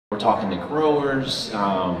talking to growers.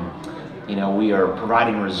 You know, we are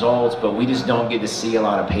providing results, but we just don't get to see a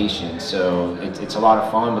lot of patients. So it's a lot of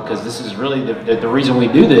fun, because this is really the reason we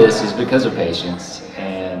do this is because of patients.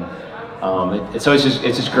 And so it's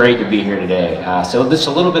just great to be here today. So this is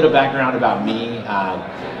a little bit of background about me.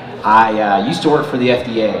 I used to work for the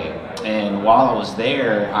FDA. And while I was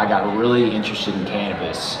there, I got really interested in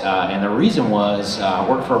cannabis. And the reason was I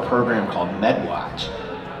worked for a program called MedWatch.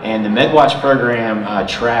 And the MedWatch program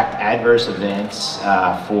tracked adverse events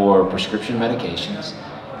for prescription medications.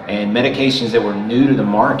 And medications that were new to the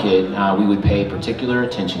market, we would pay particular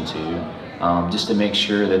attention to, just to make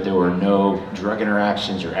sure that there were no drug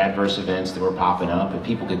interactions or adverse events that were popping up. And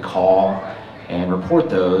people could call and report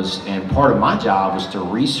those. And part of my job was to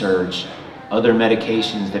research other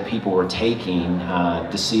medications that people were taking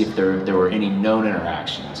to see if there were any known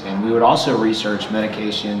interactions. And we would also research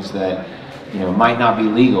medications that, you know, might not be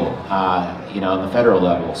legal, you know, on the federal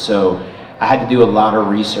level. So I had to do a lot of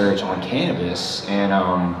research on cannabis, and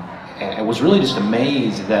I was really just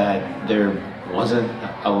amazed that there wasn't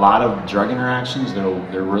a lot of drug interactions.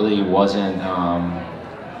 There really wasn't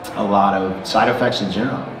a lot of side effects in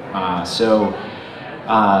general.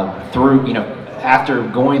 Through, you know, after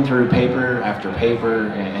going through paper after paper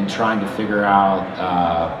and trying to figure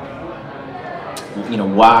out, you know,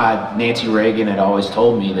 why Nancy Reagan had always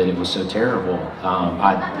told me that it was so terrible,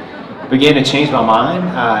 I began to change my mind,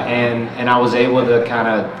 and I was able to kind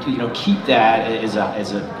of, you know, keep that as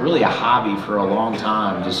a really a hobby for a long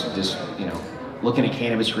time. Just you know, looking at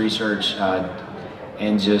cannabis research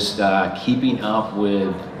and just keeping up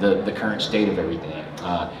with the current state of everything.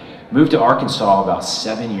 Moved to Arkansas about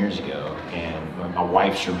 7 years ago, and my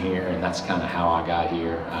wife's from here, and that's kind of how I got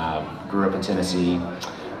here. Grew up in Tennessee,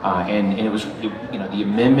 and it was, you know, the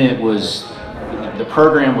amendment was, the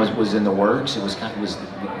program was in the works. It was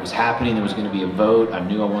happening. There was going to be a vote. I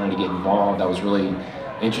knew I wanted to get involved. I was really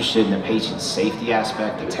interested in the patient safety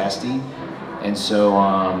aspect of testing, and so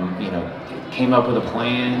you know, came up with a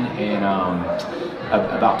plan. And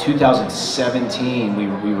about 2017, we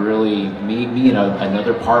really, me and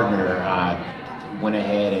another partner went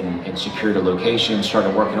ahead and secured a location,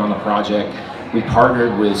 started working on the project. We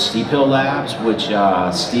partnered with Steep Hill Labs, which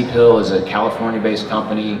Steep Hill is a California-based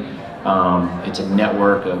company. It's a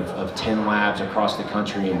network of 10 labs across the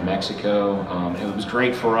country in Mexico. It was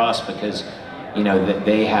great for us because, you know, that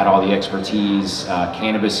they had all the expertise.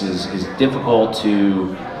 Cannabis is difficult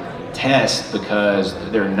to test because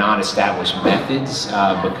they're not established methods,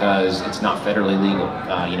 because it's not federally legal.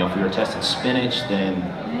 You know, if we were testing spinach, then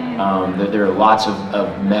there are lots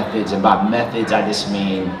of methods, and by methods I just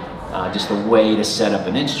mean just a way to set up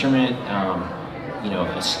an instrument, you know,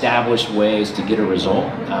 established ways to get a result.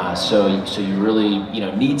 So you really, you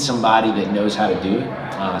know, need somebody that knows how to do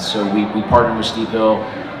it. So we partnered with Steep Hill.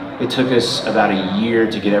 It took us about a year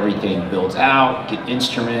to get everything built out, get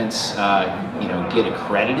instruments, you know, get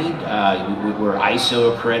accredited. We're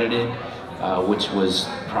ISO accredited, which was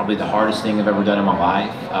probably the hardest thing I've ever done in my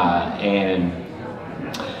life.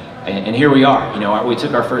 And here we are. You know, we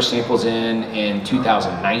took our first samples in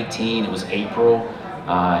 2019. It was April,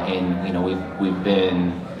 and you know, we've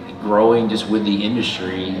been growing just with the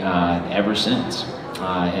industry ever since,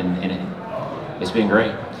 and it's been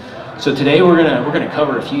great. So today we're gonna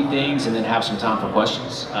cover a few things and then have some time for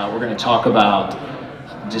questions. We're gonna talk about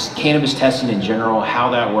just cannabis testing in general, how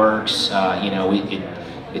that works. You know,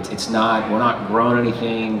 it's not, we're not growing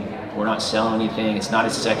anything, we're not selling anything. It's not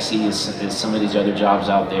as sexy as some of these other jobs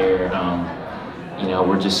out there. You know,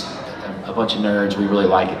 we're just a bunch of nerds. We really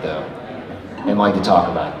like it though, and like to talk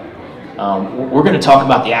about it. We're going to talk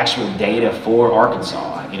about the actual data for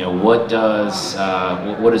Arkansas. You know, what does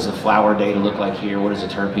the flower data look like here? What does the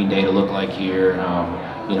terpene data look like here?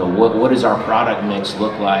 You know, what does our product mix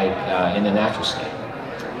look like in the natural state?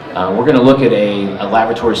 We're going to look at a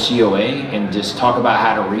laboratory COA and just talk about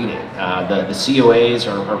how to read it. The COAs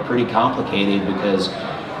are pretty complicated because,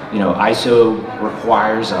 you know, ISO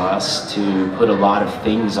requires us to put a lot of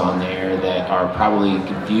things on there that are probably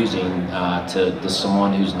confusing to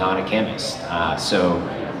someone who's not a chemist. So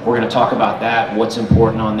we're going to talk about that, what's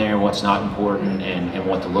important on there, what's not important, and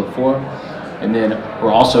what to look for. And then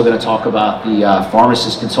we're also going to talk about the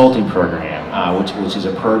pharmacist consulting program, which is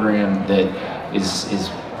a program that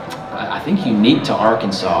is I think unique to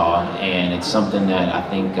Arkansas, and it's something that I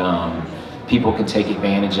think people can take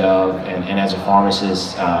advantage of, and as a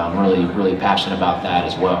pharmacist, I'm really passionate about that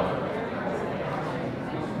as well.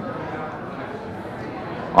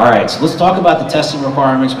 All right, so let's talk about the testing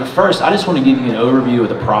requirements, but first I just want to give you an overview of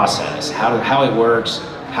the process, how it works,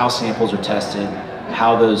 how samples are tested,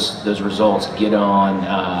 how those results get on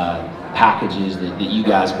packages that you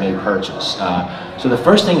guys may purchase. So the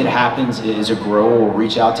first thing that happens is a grower will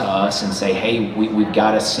reach out to us and say, hey, we've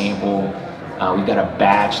got a sample, we've got a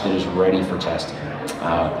batch that is ready for testing.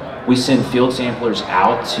 We send field samplers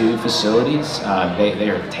out to facilities. They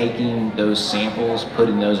are taking those samples,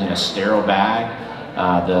 putting those in a sterile bag.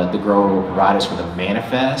 The grower will provide us with a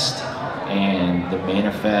manifest, and the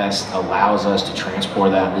manifest allows us to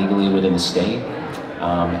transport that legally within the state.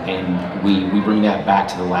 And we bring that back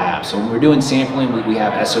to the lab. So when we're doing sampling, we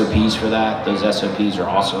have SOPs for that. Those SOPs are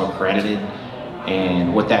also accredited.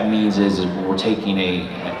 And what that means is we're taking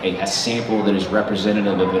a sample that is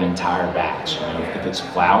representative of an entire batch. You know, if it's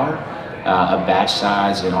flour, a batch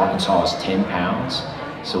size in Arkansas is 10 pounds.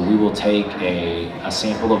 So we will take a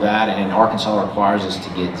sample of that, and Arkansas requires us to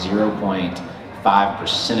get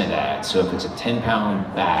 0.5% of that. So if it's a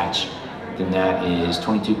 10-pound batch, then that is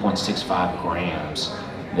 22.65 grams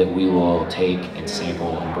that we will take and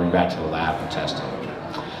sample and bring back to the lab for testing.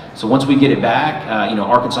 So once we get it back, you know,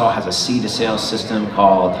 Arkansas has a seed to sale system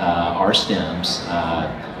called RSTEMS.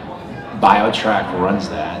 BioTrack runs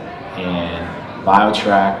that, and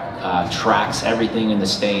BioTrack tracks everything in the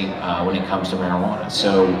state when it comes to marijuana.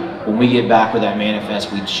 So when we get back with that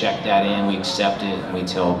manifest, we check that in, we accept it, and we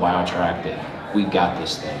tell BioTrack that we've got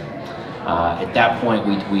this thing. At that point,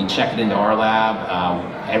 we check it into our lab.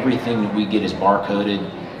 Everything that we get is barcoded,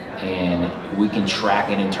 and we can track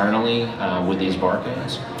it internally with these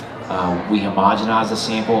barcodes. We homogenize the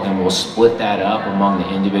sample, and we'll split that up among the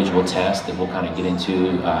individual tests that we'll kind of get into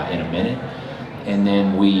in a minute. And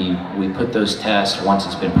then we put those tests, once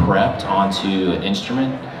it's been prepped, onto an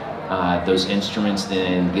instrument. Those instruments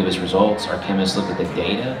then give us results. Our chemists look at the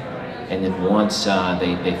data, and then once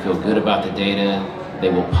they feel good about the data, they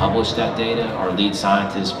will publish that data. Our lead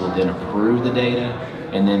scientists will then approve the data,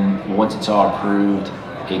 and then once it's all approved,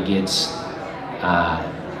 it gets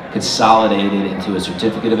consolidated into a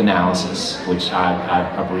certificate of analysis, which I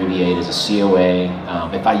abbreviate as a COA.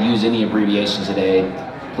 If I use any abbreviations today,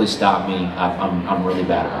 please stop me. I'm really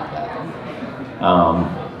bad about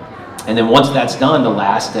that. And then once that's done, the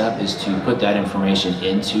last step is to put that information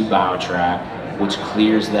into BioTrack, which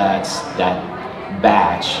clears that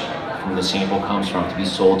batch from the sample comes from to be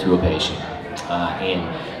sold to a patient.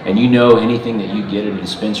 And you know, anything that you get at a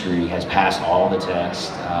dispensary has passed all the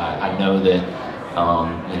tests. I know that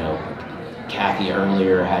you know, Kathy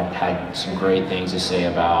earlier had some great things to say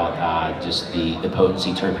about just the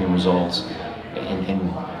potency terpene results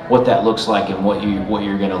and what that looks like and what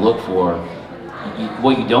you're going to look for.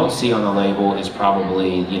 What you don't see on the label is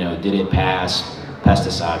probably, you know, did it pass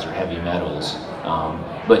pesticides or heavy metals.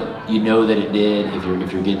 But you know that it did. If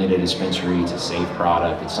you're getting it at a dispensary, it's a safe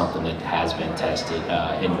product. It's something that has been tested.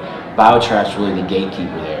 And BioTrack's really the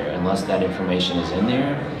gatekeeper there. Unless that information is in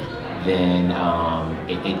there, then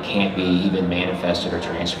it can't be even manifested or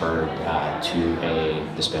transferred to a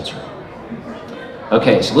dispensary.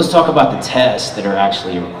 Okay, so let's talk about the tests that are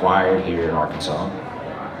actually required here in Arkansas.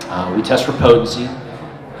 We test for potency,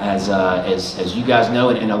 as you guys know,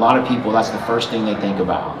 and a lot of people, that's the first thing they think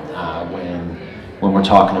about when we're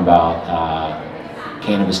talking about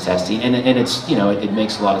cannabis testing, and it's, you know, it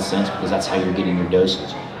makes a lot of sense because that's how you're getting your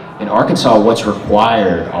dosage. In Arkansas, what's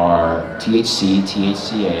required are THC,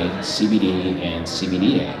 THCA, CBD, and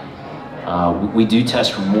CBDA. We do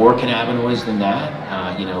test for more cannabinoids than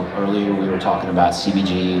that. You know, earlier we were talking about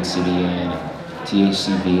CBG and CBN and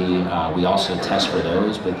THCV. We also test for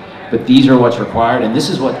those, but these are what's required, and this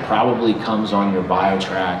is what probably comes on your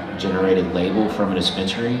BioTrack generated label from a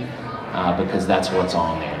dispensary, because that's what's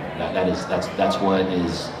on there. That's what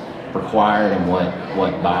is required and what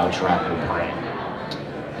BioTrack will print,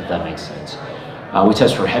 if that makes sense. We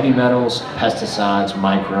test for heavy metals, pesticides,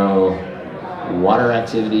 micro, water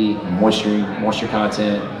activity, moisture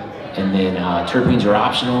content, and then terpenes are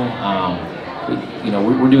optional.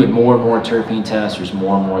 We're doing more and more terpene tests. There's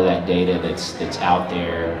more and more of that data that's out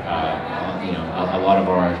there. A lot of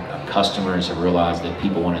our customers have realized that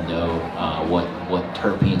people want to know what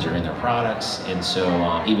terpenes are in their products, and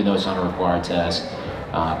so even though it's not a required test,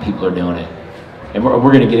 people are doing it. And we're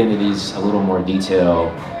going to get into these a little more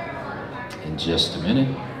detail in just a minute.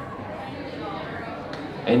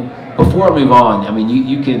 And before I move on, I mean,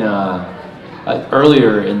 you can,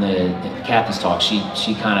 earlier in Kathy's talk,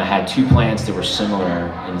 she kind of had two plants that were similar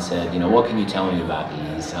and said, you know, what can you tell me about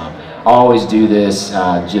these? I always do this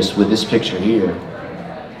just with this picture here.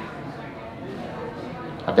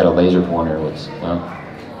 I've got a laser pointer,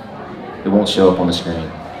 it won't show up on the screen.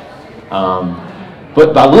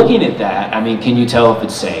 But by looking at that, I mean, can you tell if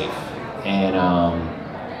it's safe? And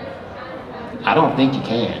I don't think you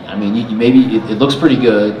can. I mean, you maybe it looks pretty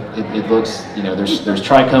good. It looks, you know, there's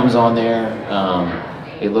trichomes on there.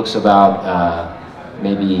 It looks about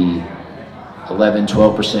maybe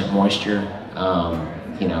 11-12% moisture.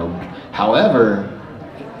 You know, however,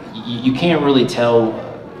 you can't really tell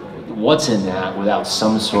what's in that without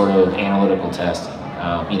some sort of analytical testing.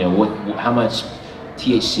 You know, how much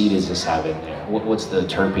THC does this have in there? What's the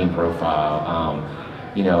terpene profile?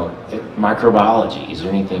 You know, microbiology. Is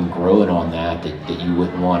there anything growing on that you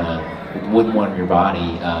wouldn't want in your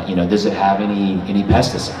body? You know, does it have any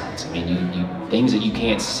pesticides? I mean, things that you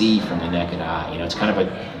can't see from the naked eye. You know, it's kind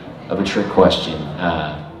of a trick question.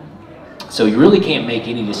 So you really can't make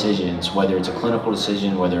any decisions, whether it's a clinical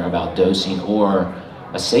decision, whether about dosing, or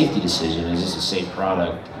a safety decision. Is this a safe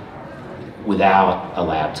product? Without a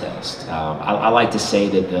lab test. I like to say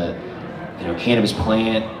that the cannabis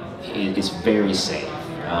plant is very safe,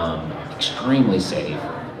 extremely safe,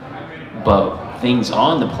 but things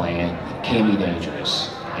on the plant can be dangerous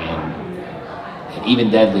and even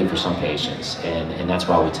deadly for some patients, and that's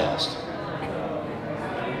why we test.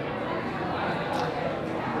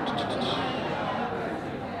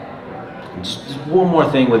 Just one more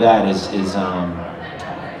thing with that is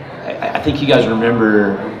I think you guys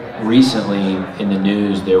remember recently in the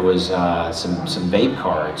news there was some vape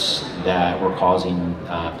carts that were causing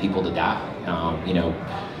people to die. You know,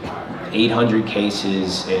 800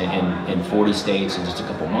 cases in 40 states in just a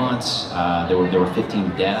couple months. There were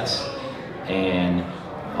 15 deaths, and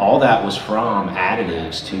all that was from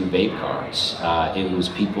additives to vape carts. It was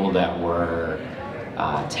people that were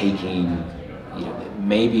taking, you know,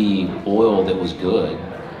 maybe oil that was good,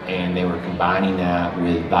 and they were combining that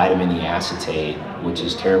with vitamin E acetate, which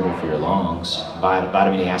is terrible for your lungs.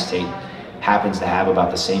 Vitamin E acetate happens to have about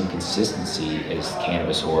the same consistency as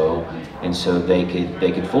cannabis oil, and so they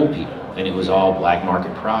could fool people. And it was all black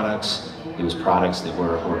market products. It was products that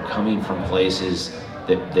were coming from places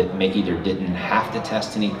that either didn't have to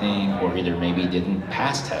test anything, or either maybe didn't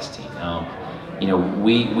pass testing. You know,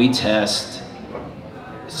 we test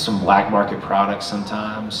some black market products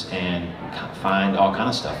sometimes and find all kind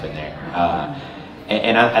of stuff in there.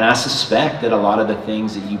 And I suspect that a lot of the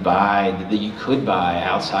things that you buy, that you could buy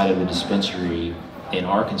outside of the dispensary in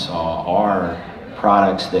Arkansas, are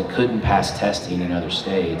products that couldn't pass testing in other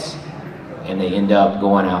states, and they end up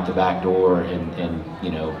going out the back door and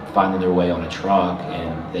you know, finding their way on a truck,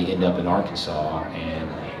 and they end up in Arkansas. And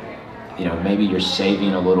you know, maybe you're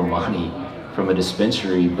saving a little money from a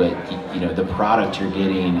dispensary, but you know, the product you're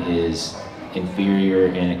getting is inferior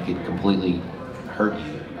and it could completely hurt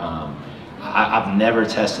you. I've never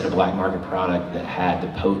tested a black market product that had the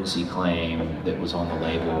potency claim that was on the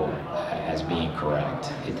label as being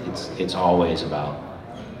correct. It's always about,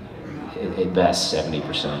 at best,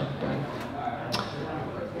 70%.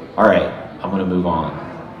 All right, I'm gonna move on.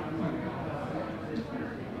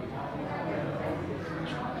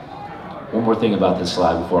 One more thing about this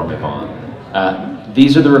slide before I move on.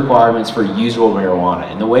 These are the requirements for usable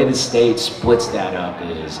marijuana, and the way the state splits that up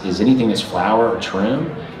is anything that's flower or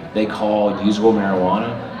trim, they call usable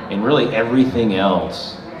marijuana, and really everything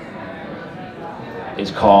else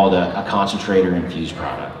is called a concentrate or infused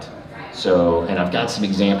product. So, and I've got some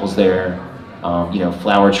examples there. You know,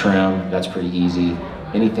 flower trim, that's pretty easy.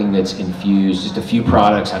 Anything that's infused, just a few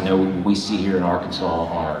products I know we see here in Arkansas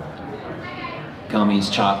are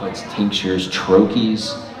gummies, chocolates, tinctures,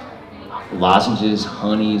 troches, lozenges,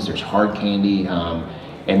 honeys, there's hard candy.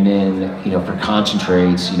 And then, you know, for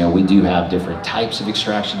concentrates, you know, we do have different types of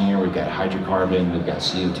extraction here. We've got hydrocarbon, we've got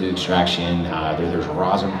CO2 extraction, there's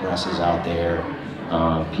rosin presses out there.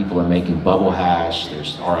 People are making bubble hash,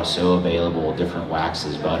 there's RSO available, different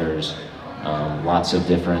waxes, butters, lots of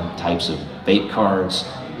different types of vape carts,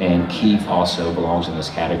 and keef also belongs in this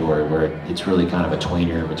category, where it's really kind of a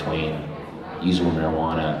tweener between usable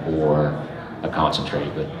marijuana or a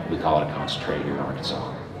concentrate, but we call it a concentrate here in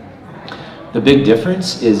Arkansas. The big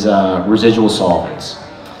difference is residual solvents.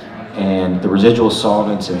 And the residual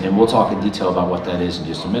solvents, and we'll talk in detail about what that is in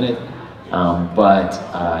just a minute, but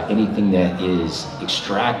anything that is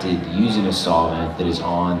extracted using a solvent that is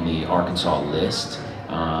on the Arkansas list,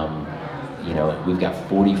 you know, we've got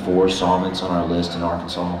 44 solvents on our list in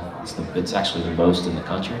Arkansas. It's actually the most in the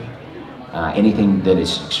country. Anything that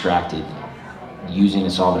is extracted using a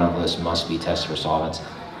solvent on the list must be tested for solvents.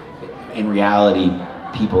 In reality,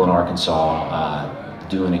 people in Arkansas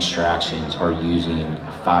doing extractions are using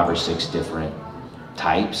 5 or 6 different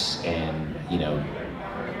types, and you know,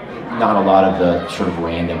 not a lot of the sort of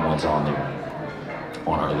random ones on there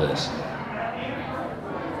on our list.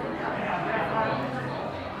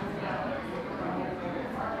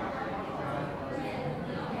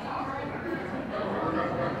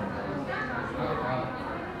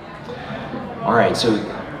 right, so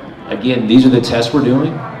again, these are the tests we're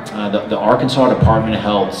doing. The Arkansas Department of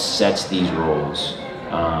Health sets these rules.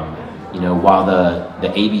 You know, while the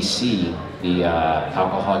ABC, the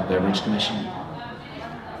Alcoholic Beverage Commission,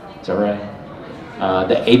 is that right?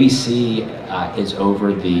 The ABC is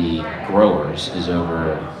over the growers, is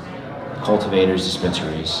over cultivators,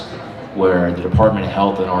 dispensaries, where the Department of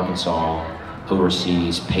Health in Arkansas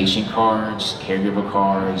oversees patient cards, caregiver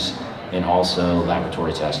cards, and also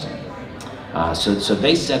laboratory testing. So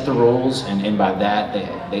they set the rules, and by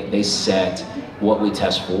that they set what we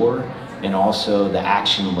test for, and also the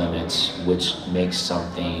action limits, which makes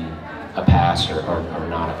something a pass or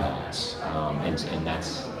not a pass. And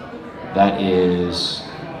that is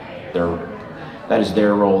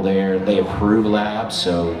their role there. They approve labs,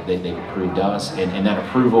 so they've approved us, and that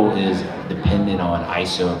approval is dependent on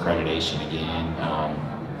ISO accreditation again,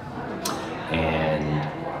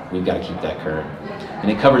 and we've got to keep that current. And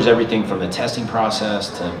it covers everything from the testing process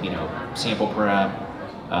to, you know, sample prep,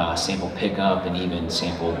 sample pickup, and even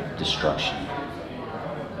sample destruction.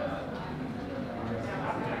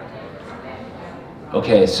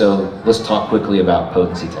 Okay, so let's talk quickly about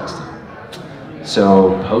potency testing.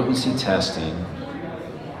 So potency testing,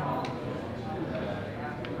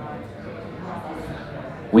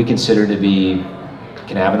 we consider to be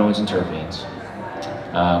cannabinoids and terpenes.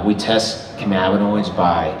 We test cannabinoids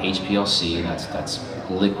by HPLC, that's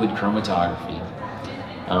liquid chromatography.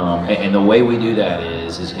 And the way we do that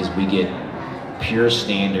is we get pure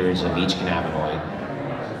standards of each cannabinoid.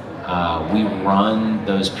 We run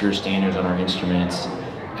those pure standards on our instruments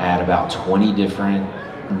at about 20 different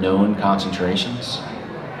known concentrations.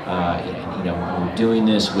 You know, we're doing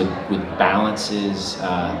this with balances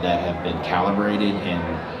that have been calibrated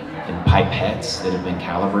and pipettes that have been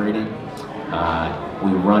calibrated.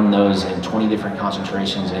 We run those in 20 different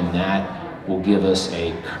concentrations, and that will give us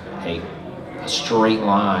a straight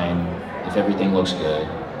line if everything looks good.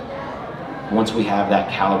 Once we have that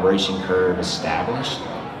calibration curve established,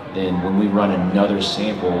 then when we run another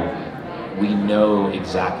sample, we know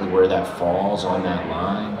exactly where that falls on that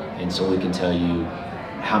line, and so we can tell you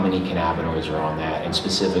how many cannabinoids are on that, and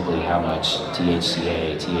specifically how much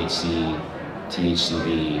THCA, THC,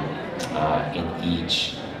 THCV in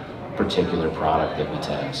each particular product that we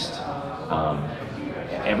test.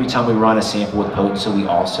 Every time we run a sample with potency, we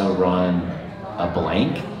also run a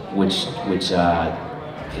blank, which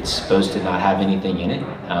it's supposed to not have anything in it,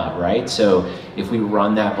 right? So if we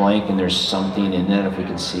run that blank and there's something in it, if we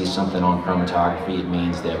can see something on chromatography, it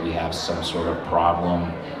means that we have some sort of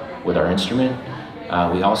problem with our instrument.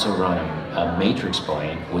 We also run a matrix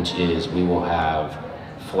blank, which is we will have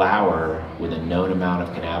flour with a known amount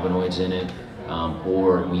of cannabinoids in it,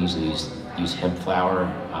 or we usually use hemp flour,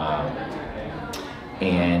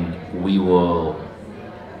 and we will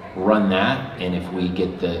run that, and if we get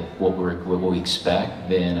what we expect,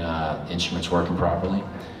 then instrument's working properly.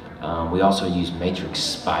 We also use matrix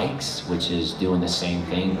spikes, which is doing the same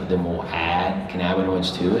thing, but then we'll add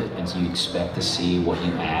cannabinoids to it, and so you expect to see what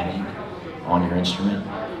you added on your instrument.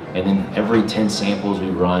 And then every 10 samples we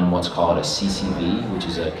run what's called a CCV, which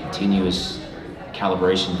is a continuous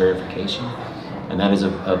calibration verification, and that is a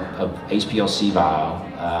HPLC vial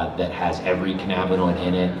that has every cannabinoid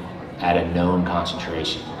in it at a known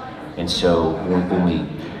concentration. And so when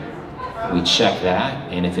we check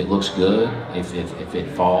that, and if it looks good, if it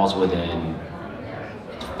falls within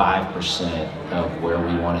 5% of where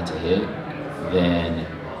we want it to hit, then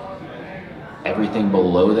everything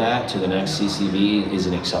below that to the next CCV is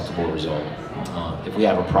an acceptable result. If we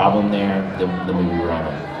have a problem there, then we rerun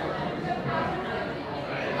them.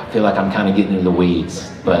 I feel like I'm kind of getting into the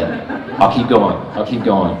weeds, but I'll keep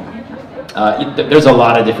going. There's a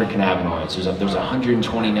lot of different cannabinoids. There's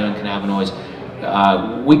 120 known cannabinoids.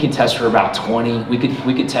 We can test for about 20. We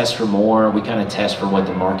could test for more. We kind of test for what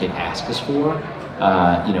the market asks us for.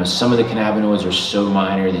 You know, some of the cannabinoids are so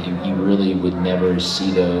minor that you really would never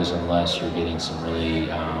see those unless you're getting some really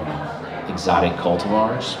exotic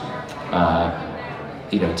cultivars.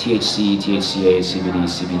 You know, THC, THCA, CBD,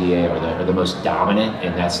 CBDA are the most dominant,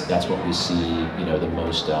 and that's what we see, you know, the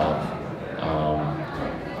most of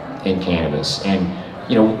in cannabis. And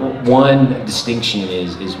you know, one distinction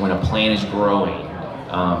is when a plant is growing,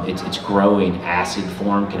 it's growing acid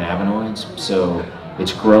form cannabinoids. So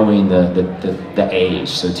it's growing the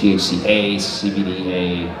A's, so THCA,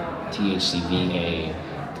 CBDA, THCVA.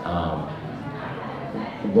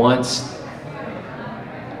 Once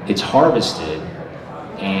it's harvested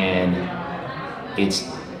and it's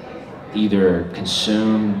either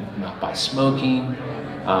consumed by smoking,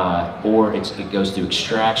 or it goes through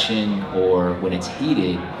extraction, or when it's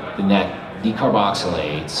heated, then that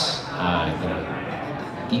decarboxylates. You know,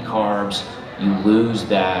 decarbs, you lose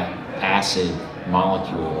that acid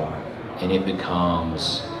molecule and it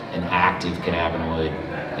becomes an active cannabinoid.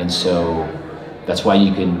 And so that's why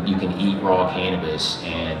you can eat raw cannabis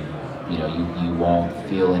and you won't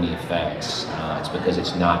feel any effects. It's because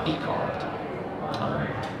it's not decarbed.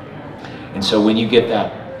 And so when you get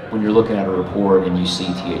that, when you're looking at a report and you see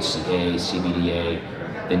THCA, CBDA,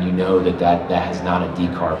 then you know that is not a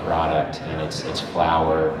decarb product, and it's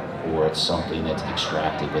flower or it's something that's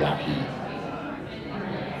extracted without heat.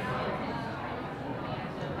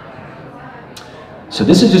 So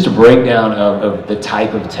this is just a breakdown of the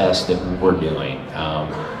type of test that we're doing.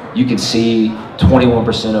 You can see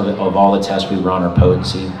 21% of all the tests we run are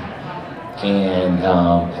potency, and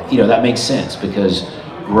that makes sense because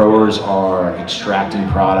growers are extracting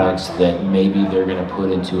products that maybe they're going to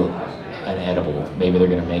put into an edible, maybe they're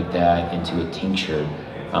going to make that into a tincture,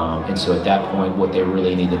 and so at that point what they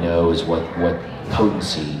really need to know is what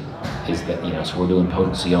potency is. That so we're doing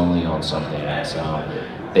potency only on something that's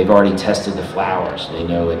they've already tested the flowers. They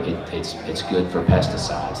know it's good for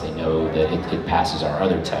pesticides. They know that it passes our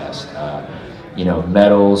other tests.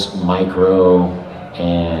 Metals, micro,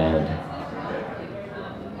 and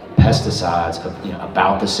pesticides,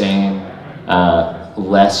 about the same.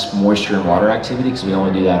 Less moisture and water activity because we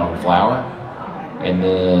only do that on flower. And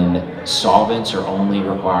then solvents are only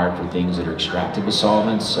required for things that are extracted with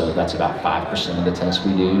solvents. So that's about 5% of the tests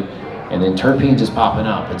we do. And then terpenes is popping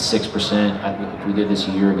up at 6%. If we did this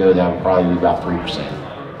a year ago, that would probably be about 3%.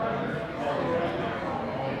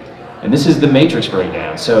 And this is the matrix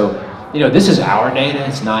breakdown. So, this is our data.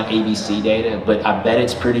 It's not ABC data, but I bet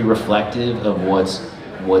it's pretty reflective of what's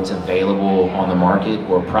available on the market,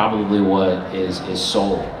 or probably what is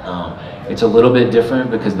sold. It's a little bit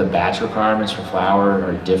different because the batch requirements for flower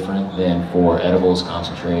are different than for edibles,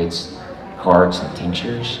 concentrates, carts, and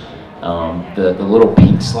tinctures. The little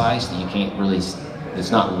pink slice that you can't really,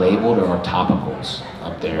 it's not labeled, are topicals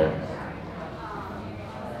up there.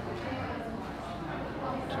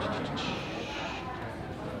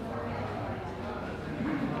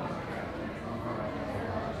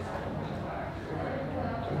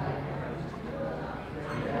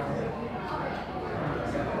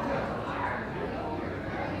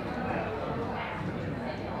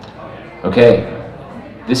 Okay,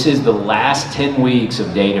 this is the last 10 weeks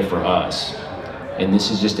of data for us, and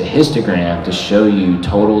this is just a histogram to show you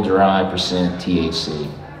total derived percent THC.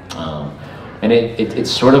 And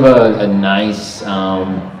it's sort of a nice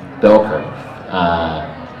bell curve.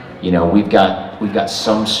 We've got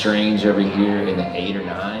some strains over here in the 8 or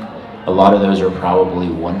 9. A lot of those are probably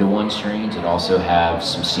 1-to-1 strains that also have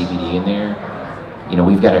some CBD in there.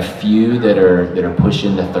 We've got a few that are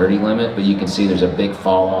pushing the 30 limit, but you can see there's a big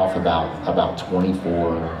fall off about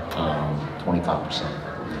 24,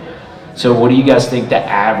 25%. So what do you guys think the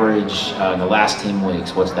average, in the last 10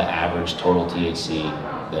 weeks, what's the average total THC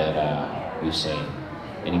that we've seen?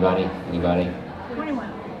 Anybody? 21.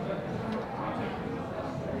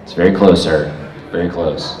 It's very close, sir. Very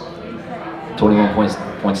close.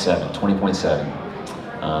 21.7, 20.7.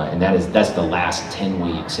 And that's the last 10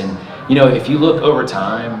 weeks. And if you look over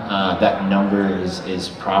time, that number is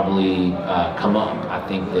probably come up. I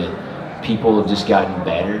think that people have just gotten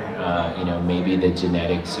better. Maybe the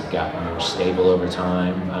genetics have gotten more stable over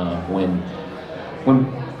time. When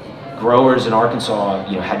growers in Arkansas,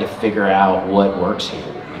 had to figure out what works here.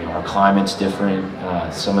 Our climate's different.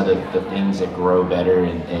 Some of the things that grow better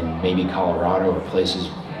in maybe Colorado or places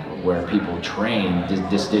where people train,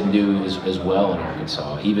 this didn't do as well in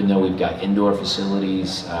Arkansas. Even though we've got indoor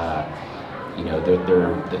facilities, the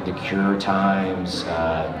cure times,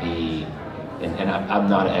 and I'm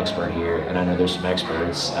not an expert here, and I know there's some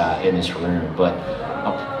experts in this room, but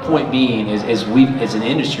a point being is as an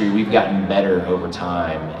industry, we've gotten better over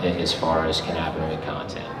time as far as cannabinoid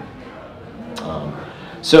content.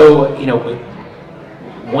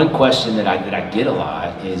 One question that I get a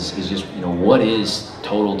lot is just what is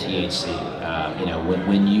total THC?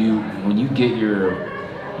 When you get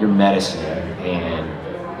your medicine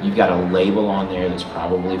and you've got a label on there that's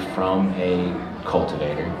probably from a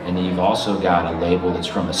cultivator, and then you've also got a label that's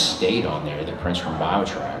from a state on there that prints from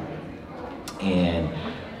BioTrack, and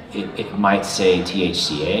it might say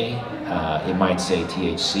THCA, it might say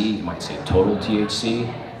THC, it might say total THC.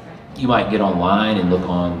 You might get online and look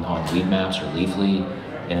on Weed Maps or Leafly,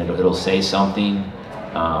 and it'll say something,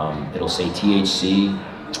 it'll say THC,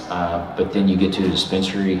 but then you get to a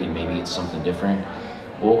dispensary and maybe it's something different.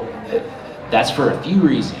 Well, that's for a few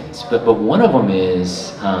reasons, but one of them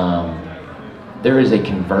is there is a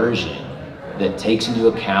conversion that takes into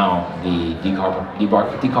account the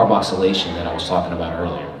decarboxylation that I was talking about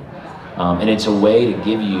earlier. And it's a way to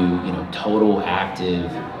give you, total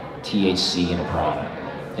active THC in a product.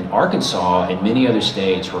 In Arkansas and many other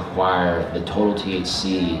states require the total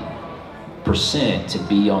THC percent to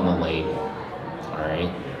be on the label, all right?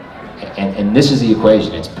 And this is the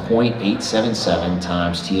equation. It's 0.877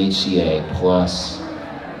 times THCA plus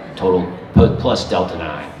total plus delta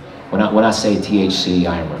 9. When I say THC,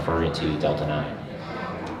 I am referring to delta 9.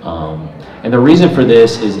 And the reason for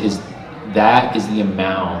this is that is the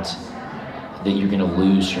amount that you're going to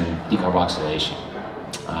lose from decarboxylation.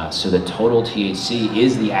 So the total THC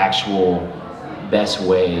is the actual best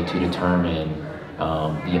way to determine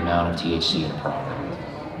the amount of THC in a product.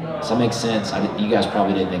 Does that make sense? You guys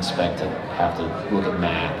probably didn't expect to have to look at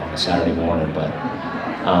math on a Saturday morning, but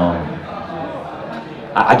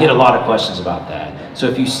I get a lot of questions about that. So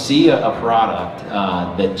if you see a product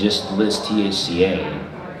that just lists THCA,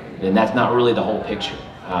 then that's not really the whole picture.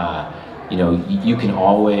 You can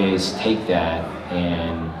always take that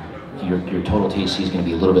and your total THC is going to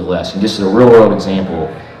be a little bit less. And this is a real world example.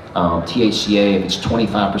 THCA, if it's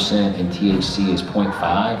 25% and THC is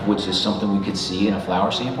 0.5, which is something we could see in a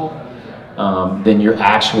flower sample, then your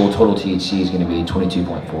actual total THC is going to be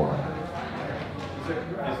 22.4.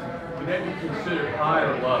 Would that be considered high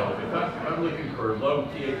or low? If I'm looking for low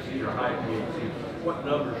THC or high THC, what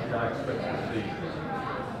numbers should I expect to see?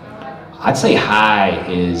 I'd say high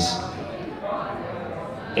is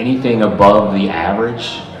anything above the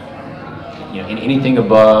average. Anything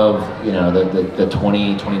above, the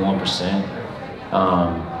 20, 21%,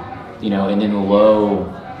 and then the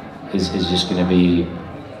low is just going to be,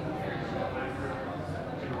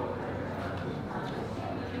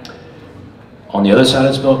 on the other side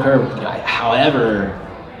of the bell curve. However,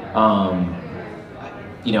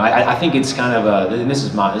 I think it's kind of and this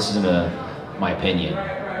isn't my opinion,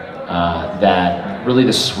 that really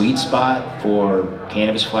the sweet spot for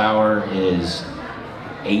cannabis flower is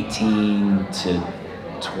 18 to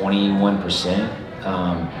 21%.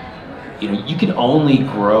 You can only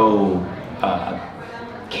grow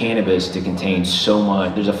cannabis to contain so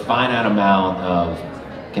much. There's a finite amount of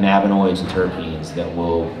cannabinoids and terpenes that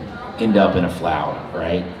will end up in a flower,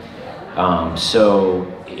 right? So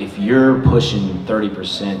if you're pushing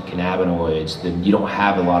 30% cannabinoids, then you don't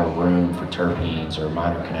have a lot of room for terpenes or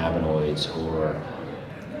minor cannabinoids or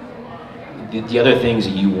the other things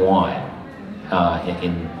that you want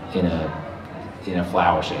in a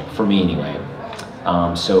flower shape, for me anyway.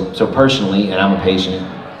 So personally, and I'm a patient,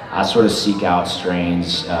 I sort of seek out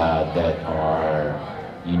strains that are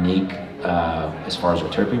unique as far as their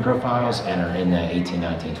terpene profiles and are in the 18,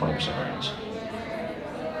 19, 20% range.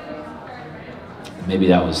 Maybe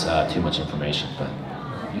that was too much information, but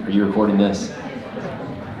are you recording this?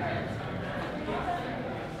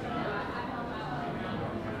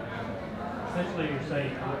 Essentially, you're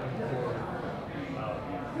saying you're looking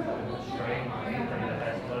for a strain, anything that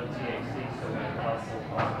has low THC, so it's possible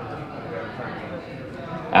possibility for better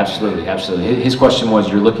terpenes. Absolutely, absolutely. His question was,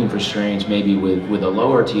 you're looking for strains maybe with a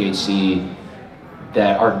lower THC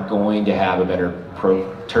that are going to have a better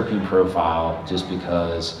terpene profile, just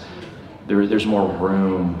because there's more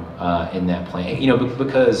room in that plant.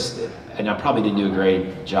 Because, and I probably didn't do a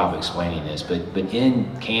great job explaining this, but in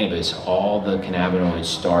cannabis, all the cannabinoids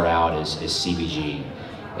start out as CBG.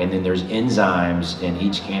 And then there's enzymes in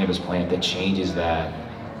each cannabis plant that changes that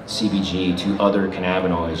CBG to other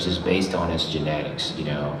cannabinoids just based on its genetics,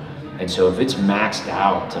 And so if it's maxed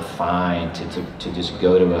out to just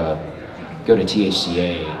go to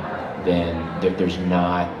THCA, then there's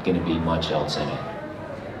not going to be much else in it.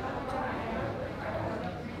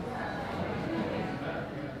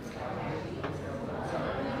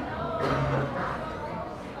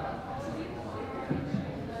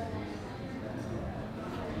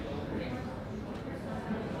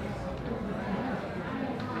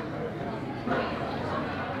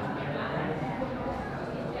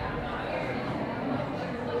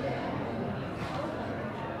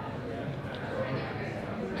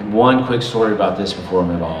 One quick story about this before we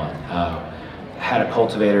move on. I had a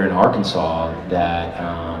cultivator in Arkansas that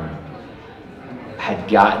had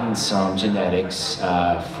gotten some genetics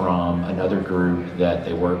from another group that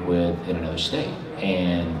they work with in another state.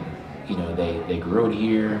 And they grew it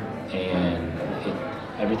here, and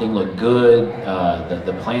everything looked good.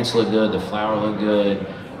 The plants looked good, the flower looked good,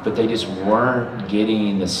 but they just weren't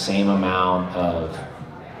getting the same amount of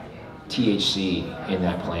THC in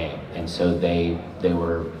that plant. And so they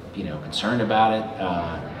were concerned about it.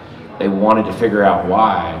 They wanted to figure out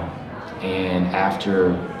why, and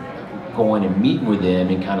after going and meeting with them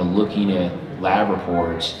and kind of looking at lab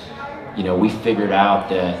reports, we figured out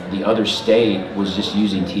that the other state was just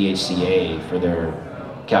using THCA for their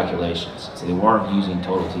calculations. So they weren't using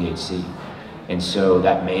total THC. And so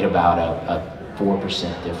that made about a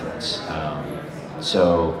 4% difference.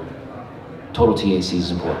 So total THC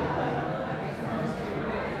is important.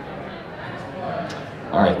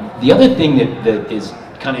 All right, the other thing that is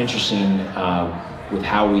kind of interesting with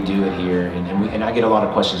how we do it here, and I get a lot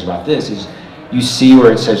of questions about this, is you see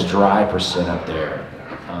where it says dry % up there.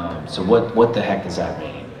 So what the heck does that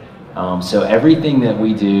mean? So everything that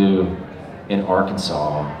we do in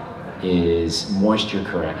Arkansas is moisture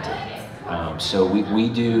corrected. So we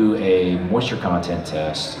do a moisture content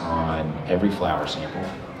test on every flower sample.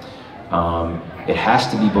 It has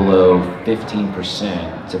to be below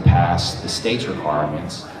 15% to pass the state's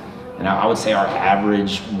requirements. And I would say our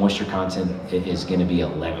average moisture content is going to be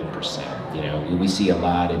 11%. You know, we see a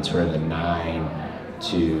lot in sort of the 9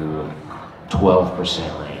 to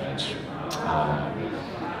 12% range.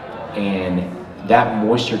 And that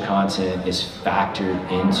moisture content is factored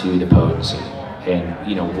into the potency. And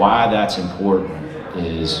you know why that's important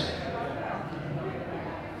is,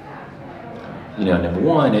 you know, number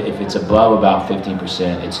one, if it's above about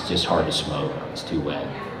 15%, it's just hard to smoke. It's too wet.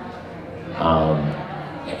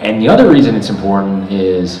 And the other reason it's important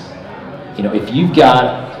is, you know, if you've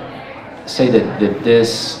got, say that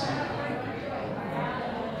this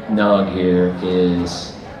nug here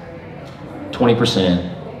is 20%,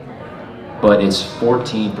 but it's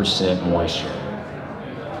 14% moisture.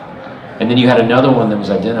 And then you had another one that was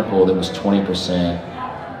identical that was 20%,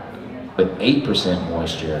 but 8%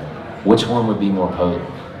 moisture. Which one would be more potent?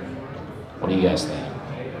 What do you guys think?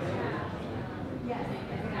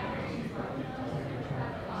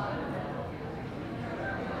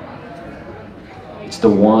 It's the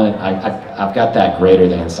one, I've got that greater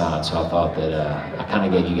than sign, so I thought that I kind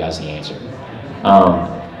of gave you guys the answer.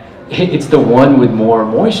 It's the one with more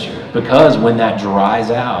moisture, because when that dries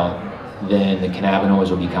out, then the cannabinoids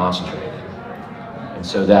will be concentrated. And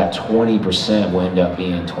so that 20% will end up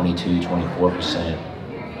being 22, 24%,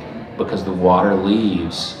 because the water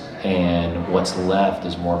leaves and what's left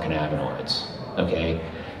is more cannabinoids, okay?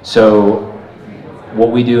 So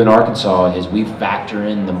what we do in Arkansas is we factor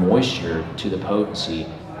in the moisture to the potency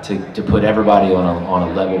to put everybody on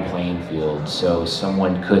a level playing field, so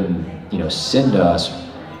someone couldn't, you know, send us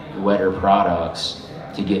wetter products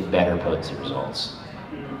to get better potency results.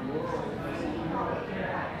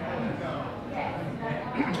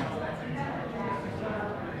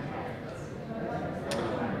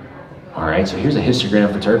 All right, so here's a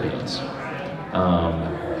histogram for terpenes.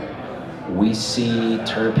 We see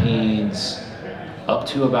terpenes up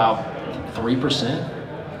to about 3%.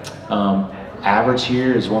 Average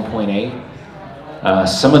here is 1.8.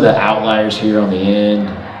 Some of the outliers here on the end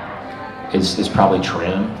is probably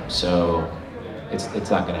trim, so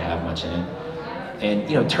it's not going to have much in it. And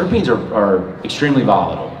you know, terpenes are extremely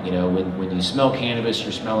volatile. You know, when you smell cannabis,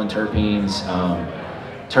 you're smelling terpenes.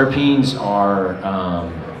 Terpenes are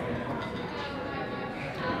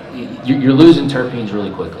you're losing terpenes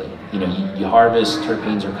really quickly. You know, you harvest,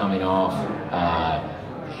 terpenes are coming off.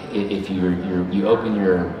 If you open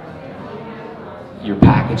your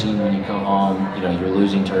packaging when you come home, you know, you're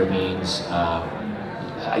losing terpenes.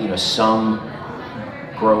 You know, some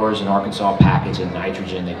growers in Arkansas package in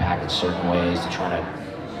nitrogen. They package certain ways to try to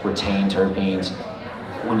retain terpenes.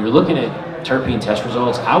 When you're looking at terpene test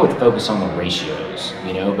results, I would focus on the ratios,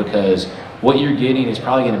 you know, because what you're getting is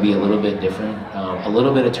probably going to be a little bit different. A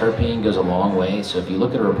little bit of terpene goes a long way. So if you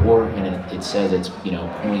look at a report and it says it's, you know,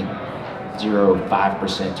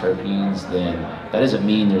 0.05% terpenes, then that doesn't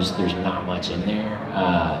mean there's not much in there.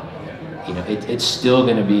 You know, it's still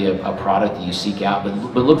going to be a product that you seek out,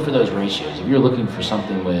 but look for those ratios. If you're looking for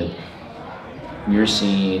something with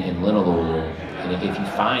myrcene and linalool, and if you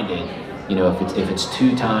find it, you know, if it's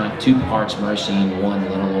 2 parts myrcene, 1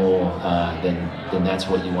 linalool, then that's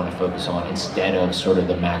what you want to focus on instead of sort of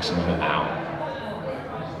the maximum amount.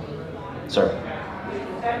 Sir.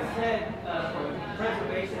 That said, for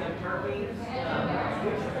preservation of terpenes,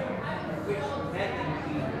 which method would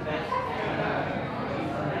be the best?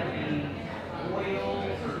 Would that be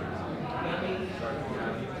oils or gummies?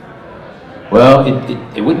 Well,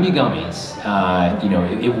 it wouldn't be gummies. You know,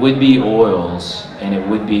 it would be oils, and it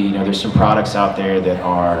would be, you know, there's some products out there that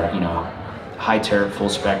are, you know, high terp, full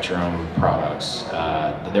spectrum products.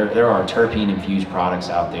 There are terpene infused products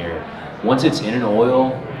out there. Once it's in an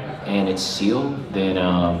oil and it's sealed, then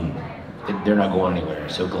they're not going anywhere.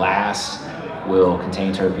 So glass will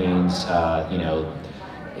contain terpenes. You know,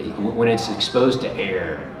 when it's exposed to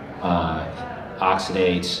air,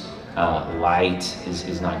 oxidates. Light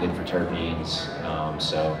is not good for terpenes.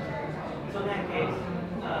 So in that case,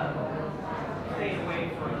 stay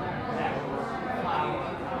away from that flower.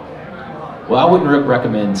 Well, I wouldn't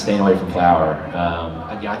recommend staying away from flower.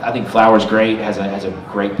 I think flower is great. Has a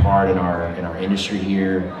great part in our industry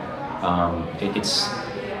here. I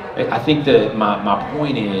think that my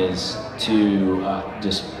point is to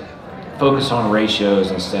just focus on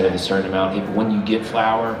ratios instead of a certain amount. If when you get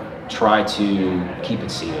flower, try to keep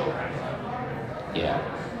it sealed. Yeah,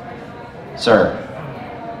 sir.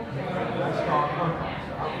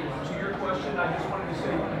 To your question, I just wanted to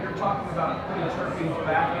say, you're talking about putting terpenes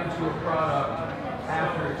back into a product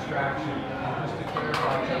after extraction. Just to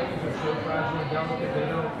clarify, terpenes are so fragile and delicate, they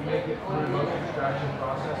don't make it through most extraction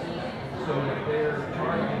processes. So if they're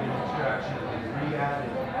targeting an extraction and then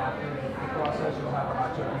re-added after the process, you'll have a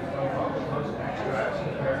high terpene profile. But most extracts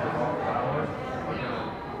compared to raw flower,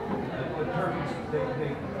 the terpenes,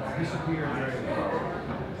 they disappear during the process.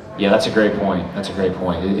 Yeah, that's a great point. That's a great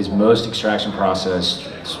point. Is most extraction process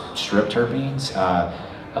strip terpenes?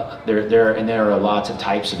 There are lots of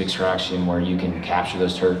types of extraction where you can capture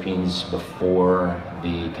those terpenes before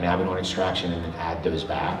the cannabinoid extraction and then add those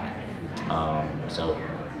back. So,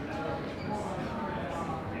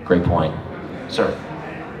 great point, sir.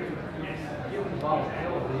 Given the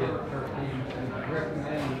volatility of terpenes, would you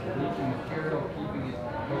recommend leaching material, keeping it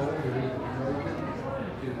cold or even frozen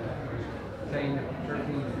to retain the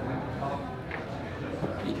terpenes at winter top?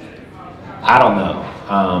 I don't know,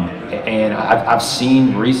 and I've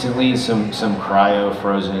seen recently some cryo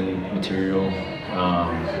frozen material.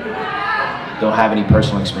 Don't have any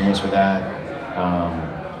personal experience with that.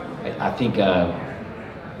 I think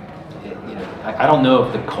I don't know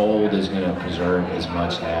if the cold is going to preserve as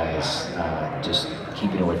much as just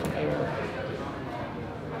keeping away from air.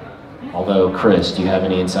 Although, Chris, do you have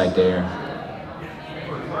any insight there?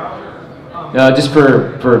 No, just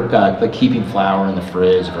for like keeping flour in the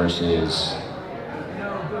fridge versus.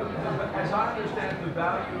 As I understand, the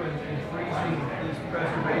value in freezing is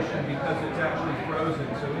preservation because it's actually frozen.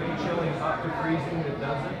 So any chilling up to freezing that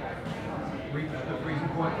doesn't reach the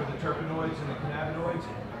freezing point for the terpenoids and the cannabinoids,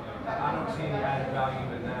 I don't see any added value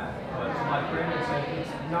in that. But like Brandon said,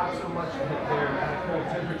 it's not so much that they're at a cold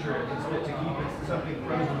temperature, it's that to keep something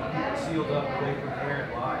frozen, keep it sealed up away from air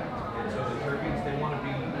and light. And so the terpenes, they want to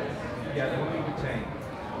be retained.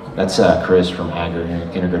 That's Chris from Agri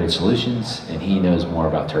Integrated Solutions, and he knows more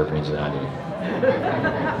about terpenes than I do.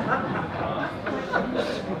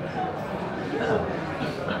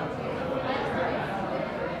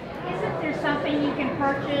 Isn't there something you can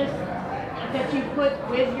purchase that you put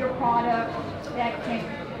with your product that can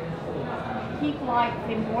keep like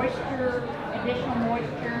the moisture, additional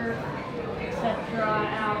moisture, etc.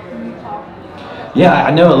 Can you talk? Yeah,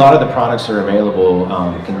 I know a lot of the products that are available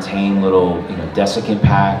contain little, desiccant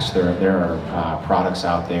packs. There are products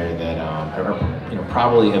out there that are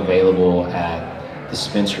probably available at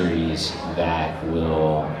dispensaries that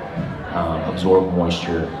will absorb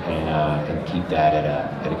moisture and keep that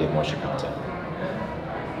at a good moisture content.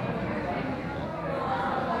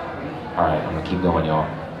 All right, I'm gonna keep going, y'all.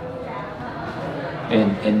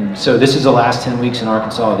 And so this is the last 10 weeks in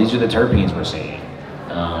Arkansas. These are the terpenes we're seeing.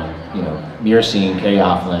 Myrcene,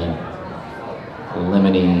 caryophyllene,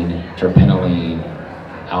 limonene, terpinolene,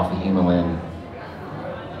 alpha-humulin,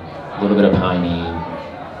 a little bit of pinene.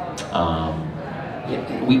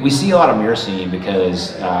 We see a lot of myrcene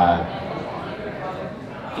because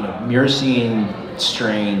myrcene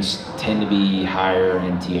strains tend to be higher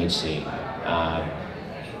in THC.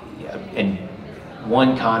 And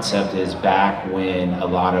one concept is back when a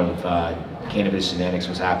lot of cannabis genetics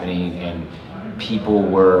was happening and people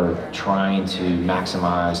were trying to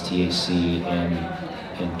maximize THC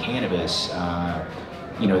in cannabis.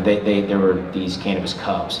 There were these cannabis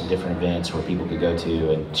cups and different events where people could go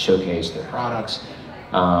to and showcase their products.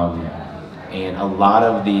 And a lot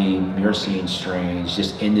of the myrcene strains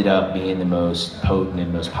just ended up being the most potent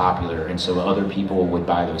and most popular. And so other people would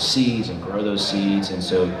buy those seeds and grow those seeds. And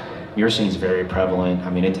so myrcene is very prevalent. I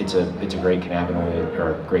mean, it's a great cannabinoid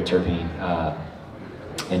or great terpene.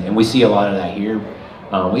 And we see a lot of that here.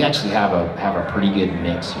 We actually have a pretty good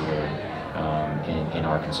mix here in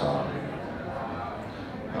Arkansas.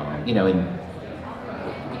 And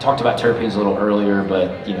we talked about terpenes a little earlier,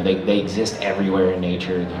 but they exist everywhere in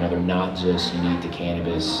nature. They're not just unique to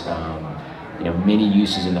cannabis. Many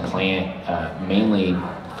uses in the plant, mainly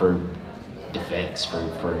for defense,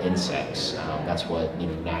 for insects. That's what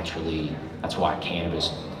naturally. That's why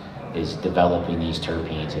cannabis is developing these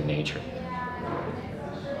terpenes in nature.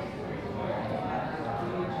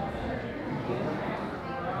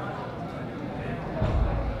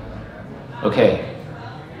 Okay,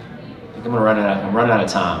 I think I'm running out of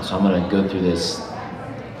time, so I'm gonna go through this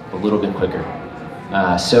a little bit quicker.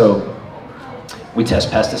 So We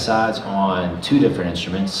test pesticides on 2 different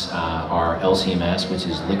instruments, our LCMS, which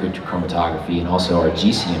is liquid chromatography, and also our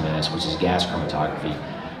GCMS, which is gas chromatography.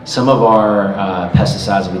 Some of our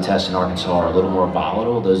pesticides that we test in Arkansas are a little more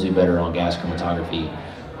volatile. Those do better on gas chromatography.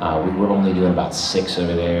 We're only doing about 6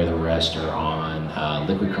 over there. The rest are on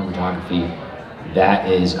liquid chromatography.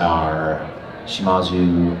 That is our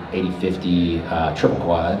Shimazu 8050 triple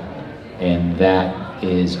quad, and that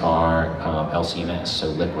is our LCMS, so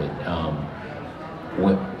liquid.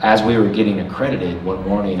 As we were getting accredited, one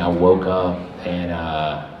morning I woke up and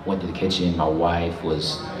went to the kitchen. My wife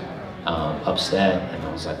was upset, and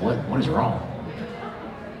I was like, what is wrong?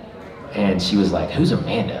 And she was like, who's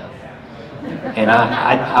Amanda? And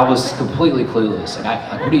I was completely clueless.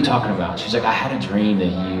 Like, what are you talking about? She's like, I had a dream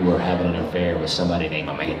that you were having an affair with somebody named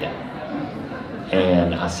Amanda.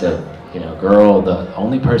 And I said, girl, the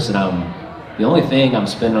only thing I'm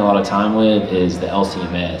spending a lot of time with is the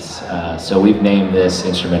LCMS. So we've named this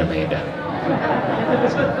instrument Amanda.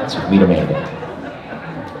 So meet Amanda.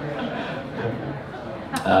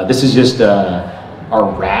 This is just our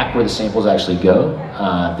rack where the samples actually go.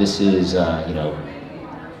 This is,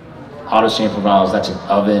 auto sample vials. That's an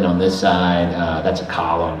oven on this side. That's a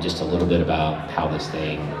column. Just a little bit about how this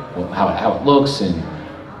thing, how it looks, and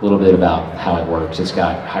a little bit about how it works. It's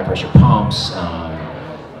got high pressure pumps.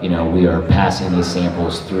 We are passing these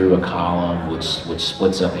samples through a column which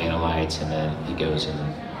splits up analytes, and then it goes and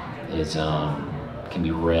can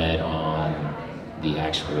be read on the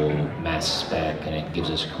actual mass spec, and it gives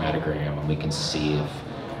us a chromatogram, and we can see if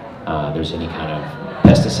there's any kind of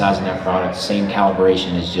pesticides in that product. Same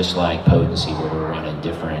calibration is just like potency, where we're running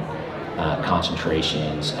different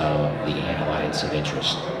concentrations of the analytes of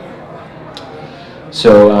interest.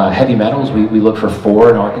 So heavy metals, we look for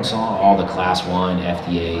 4 in Arkansas, all the class 1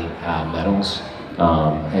 FDA metals.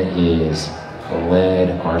 It is lead,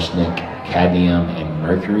 arsenic, cadmium, and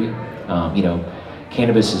mercury.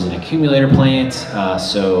 Cannabis is an accumulator plant,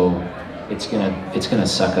 so it's gonna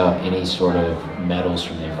suck up any sort of metals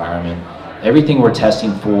from the environment. Everything we're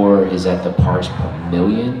testing for is at the parts per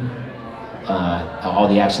million. All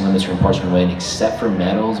the action limits are in parts per million, except for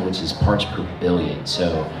metals, which is parts per billion.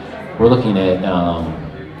 So we're looking at,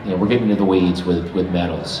 we're getting into the weeds with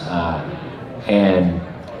metals. And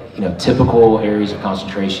typical areas of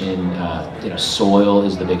concentration, soil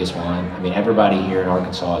is the biggest one. I mean, everybody here in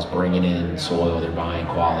Arkansas is bringing in soil, they're buying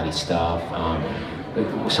quality stuff.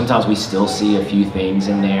 Sometimes we still see a few things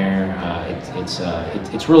in there.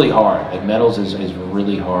 It's really hard. Like, metals is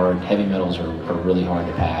really hard. Heavy metals are really hard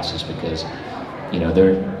to pass, just because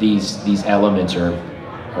these elements are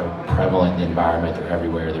prevalent in the environment. They're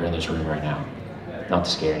everywhere. They're in this room right now. Not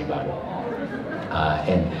to scare anybody.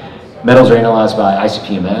 And metals are analyzed by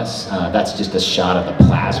ICP-MS. That's just a shot of the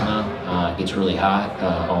plasma. It gets really hot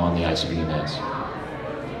on the ICP-MS.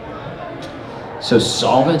 So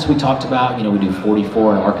solvents we talked about, we do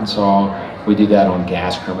 44 in Arkansas. We do that on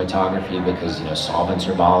gas chromatography because, solvents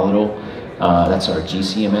are volatile. That's our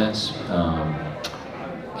GCMS.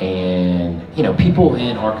 And, people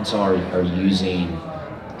in Arkansas are using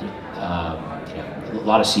a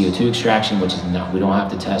lot of CO2 extraction, which is not, we don't have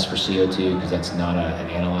to test for CO2 because that's not an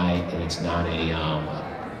analyte, and it's not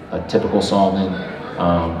a typical solvent.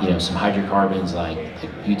 Some hydrocarbons like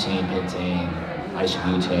butane, pentane,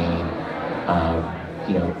 isobutane.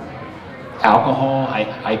 Alcohol,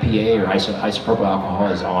 IPA or isopropyl alcohol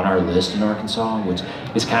is on our list in Arkansas, which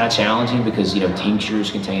is kind of challenging because tinctures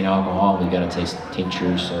contain alcohol. We've got to taste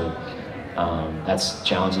tinctures, so that's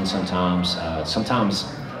challenging sometimes. Sometimes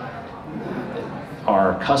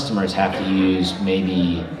our customers have to use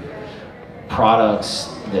maybe products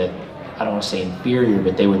that, I don't want to say inferior,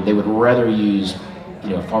 but they would rather use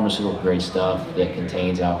pharmaceutical grade stuff that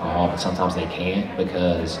contains alcohol, but sometimes they can't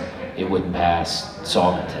because it wouldn't pass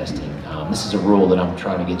solvent testing. This is a rule that I'm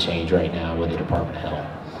trying to get changed right now with the Department of Health.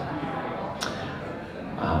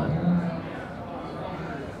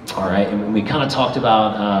 All right, and we kind of talked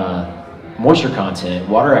about moisture content.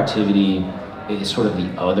 Water activity is sort of the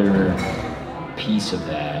other piece of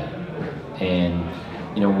that. And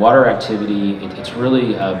water activity, it's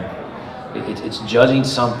really it's judging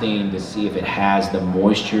something to see if it has the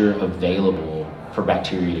moisture available for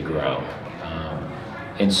bacteria to grow.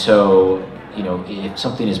 And so, if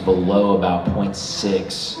something is below about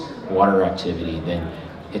 0.6 water activity, then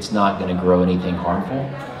it's not going to grow anything harmful.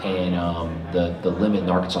 And the limit in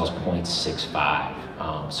Arkansas is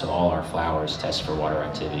 0.65. So all our flowers test for water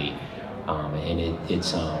activity, and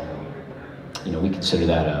it's we consider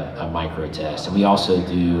that a micro test. And we also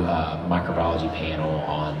do a microbiology panel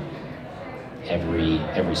on every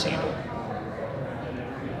sample.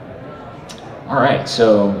 All right,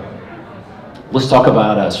 so let's talk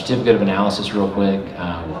about a certificate of analysis real quick.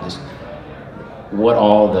 Just what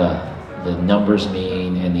all the numbers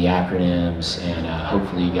mean and the acronyms, and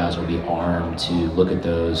hopefully you guys will be armed to look at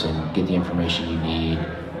those and get the information you need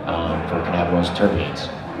for cannabinoids and terpenes.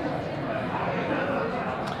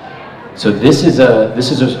 So this is a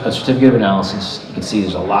certificate of analysis. You can see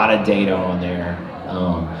there's a lot of data on there.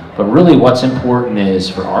 But really what's important is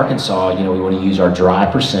for Arkansas, we want to use our dry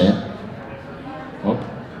percent.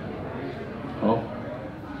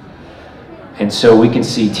 And so we can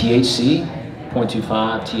see THC,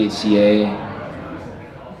 0.25, THCA,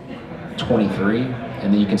 23,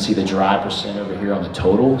 and then you can see the dry percent over here on the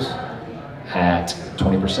totals at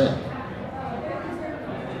 20%.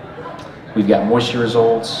 We've got moisture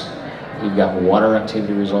results, we've got water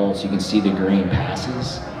activity results. You can see the green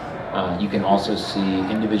passes. You can also see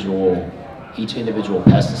each individual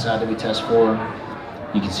pesticide that we test for.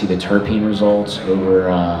 You can see the terpene results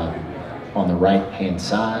over on the right-hand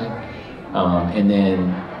side. And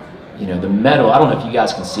then, the metal, I don't know if you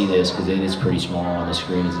guys can see this because it is pretty small on the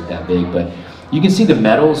screen, isn't that big, but you can see the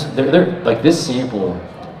metals. They're like, this sample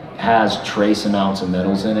has trace amounts of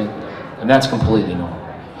metals in it, and that's completely normal.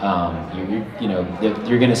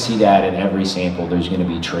 You're going to see that in every sample. There's going to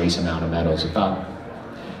be trace amount of metals. If I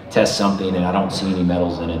test something and I don't see any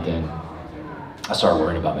metals in it, then I start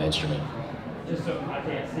worrying about my instrument. Just so I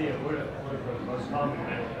can't see it, what are the most common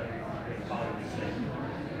metals that you probably see?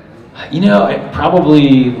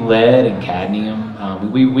 Probably lead and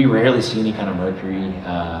cadmium. We rarely see any kind of mercury.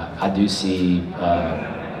 I do see,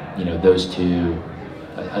 those two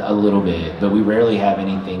a little bit, but we rarely have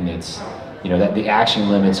anything that's, that the action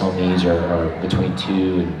limits on these are between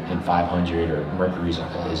 2 and 500, or mercury is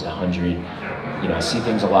 100. I see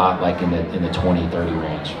things a lot like in the 20, 30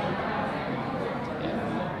 range.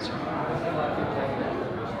 Yeah. So.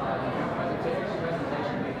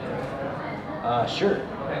 Sure.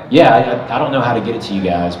 Yeah, I don't know how to get it to you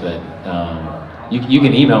guys, but you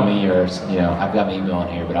can email me, or I've got my email in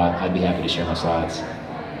here, but I'd be happy to share my slides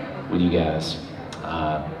with you guys.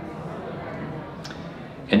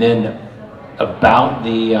 And then about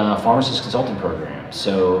the pharmacist consulting program.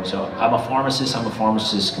 So I'm a pharmacist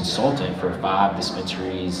consultant for 5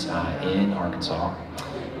 dispensaries in Arkansas,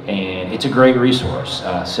 and it's a great resource.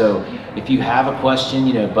 So if you have a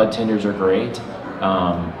question, bud tenders are great.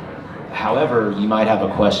 However, you might have a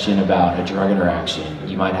question about a drug interaction.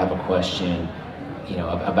 You might have a question,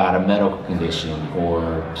 about a medical condition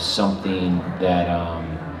or something that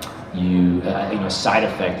side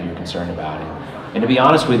effect that you're concerned about. And to be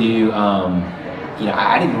honest with you,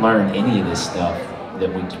 I didn't learn any of this stuff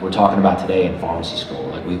that we're talking about today in pharmacy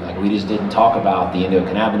school. We just didn't talk about the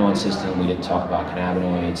endocannabinoid system. We didn't talk about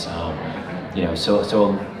cannabinoids.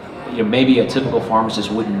 So maybe a typical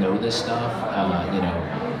pharmacist wouldn't know this stuff.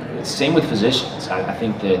 Same with physicians. I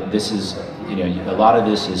think that this is, a lot of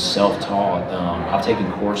this is self-taught. I've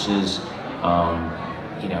taken courses.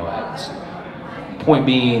 Point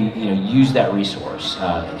being, use that resource.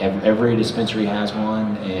 Every dispensary has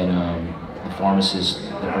one, and the pharmacists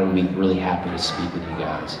would be really happy to speak with you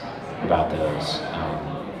guys about those.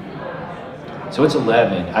 So it's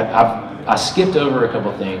 11. I skipped over a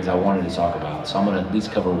couple things I wanted to talk about, so I'm going to at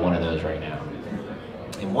least cover one of those right now.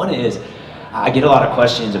 And one is, I get a lot of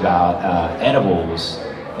questions about edibles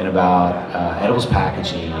and about edibles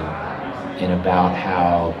packaging, and about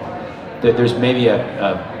how there's maybe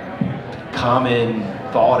a common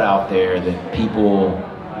thought out there that people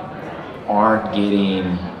aren't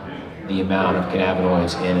getting the amount of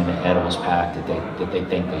cannabinoids in an edibles pack that they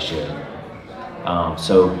think they should.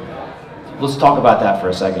 So let's talk about that for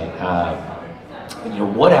a second.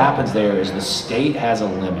 What happens there is the state has a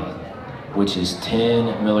limit, which is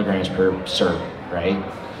 10 milligrams per serving, right?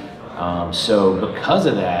 So because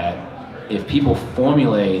of that, if people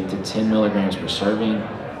formulate to 10 milligrams per serving,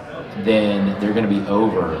 then they're going to be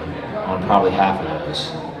over on probably half of those.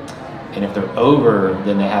 And if they're over,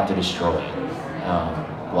 then they have to destroy it.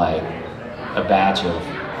 Like a batch of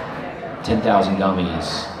 10,000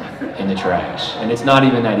 gummies in the trash. And it's not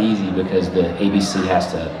even that easy because the ABC has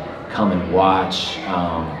to come and watch,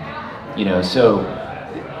 so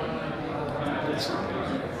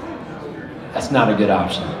that's not a good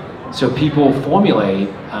option. So people formulate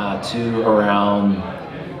to around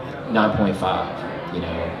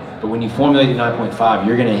 9.5, but when you formulate to 9.5,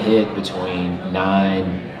 you're gonna hit between 9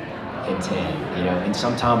 and 10, and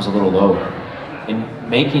sometimes a little lower. And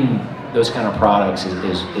making those kind of products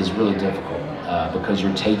is really difficult because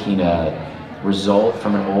you're taking a result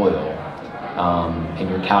from an oil and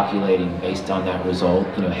you're calculating based on that result,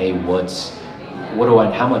 hey,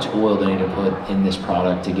 how much oil do I need to put in this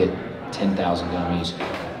product to get 10,000 gummies?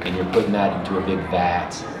 and you're putting that into a big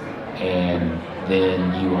vat, and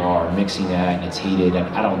then you are mixing that and it's heated. And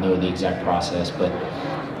I don't know the exact process, but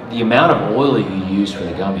the amount of oil that you use for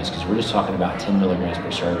the gummies, because we're just talking about 10 milligrams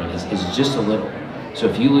per serving, is just a little. So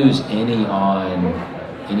if you lose any on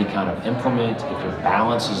any kind of implement, if your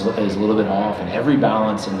balance is a little bit off, and every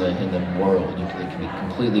balance in the world, it can be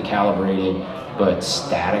completely calibrated, but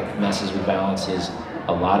static messes with balances.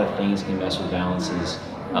 A lot of things can mess with balances.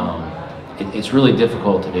 It's really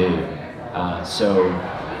difficult to do. So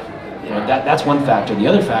you know, that's one factor. The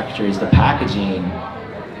other factor is the packaging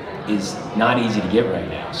is not easy to get right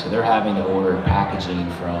now. So they're having to order packaging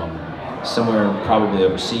from somewhere probably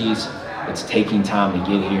overseas. It's taking time to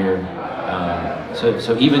get here.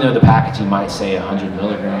 So even though the packaging might say 100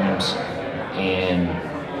 milligrams, and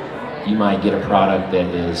you might get a product that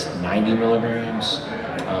is 90 milligrams,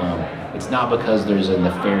 it's not because there's a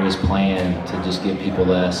nefarious plan to just give people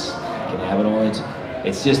less cannabinoids.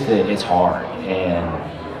 It's just that it's hard.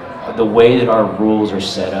 And the way that our rules are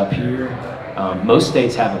set up here, most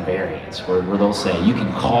states have a variance where they'll say you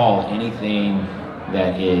can call anything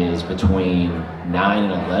that is between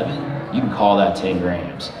 9 and 11, you can call that 10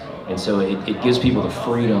 grams. And so it gives people the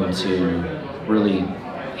freedom to really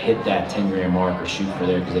hit that 10-gram mark or shoot for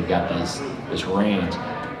there because they've got this range.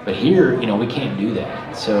 But here, you know, we can't do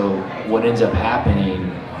that. So what ends up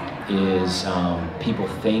happening is people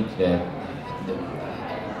think that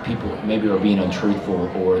people maybe are being untruthful,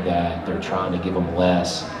 or that they're trying to give them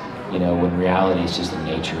less, you know, when in reality it's just the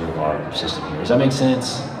nature of our system here. Does that make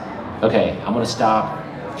sense? Okay, I'm gonna stop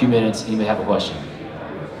a few minutes. Anybody have a question?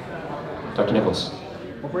 Dr. Nichols.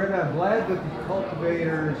 Well, Brandon, I'm glad that the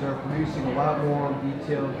cultivators are producing a lot more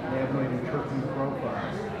detailed cannabinoid and terpene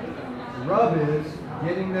profiles. The rub is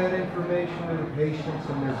getting that information to the patients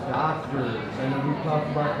and their doctors. I know we've talked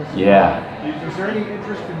about this. Yeah. Is there any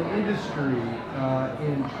interest in the industry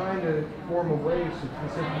in trying to form a way so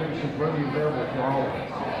this information is readily available for all of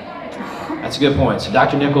us? That's a good point. So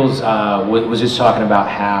Dr. Nichols was just talking about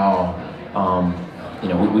how, you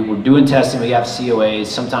know, we're doing testing, we have COAs.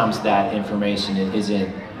 Sometimes that information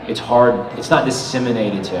it's hard, it's not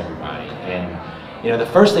disseminated to everybody. And, you know, the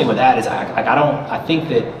first thing with that is I think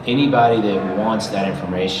that anybody that wants that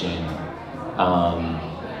information,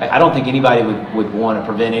 I don't think anybody would want to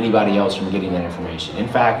prevent anybody else from getting that information. In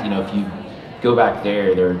fact, you know, if you go back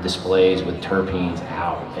there are displays with terpenes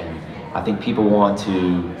out, and I think people want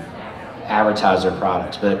to advertise their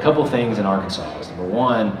products. But a couple things in Arkansas is, number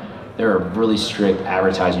one, there are really strict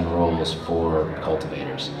advertising rules for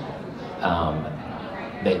cultivators.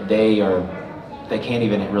 They can't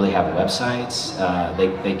even really have websites.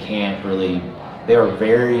 They can't really, they are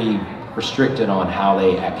very restricted on how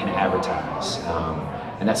they can advertise.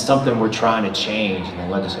 And that's something we're trying to change in the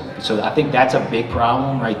legislature. So I think that's a big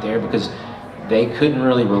problem right there, because they couldn't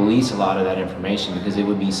really release a lot of that information because it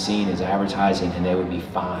would be seen as advertising and they would be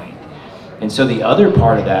fined. And so the other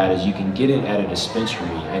part of that is you can get it at a dispensary,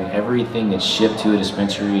 and everything that's shipped to a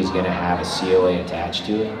dispensary is going to have a COA attached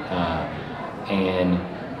to it. And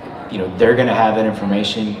you know, they're going to have that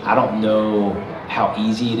information. I don't know how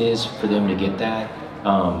easy it is for them to get that.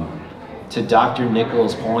 To Dr.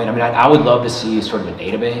 Nichols' point, I mean, I would love to see sort of a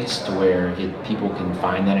database to where people can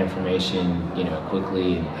find that information, you know,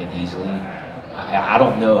 quickly and easily. I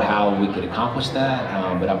don't know how we could accomplish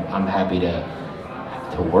that, but I'm happy to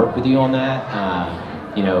work with you on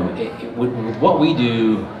that. You know, with what we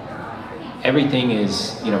do, everything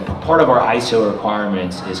is, you know, part of our ISO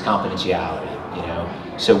requirements is confidentiality, you know.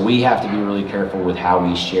 So we have to be really careful with how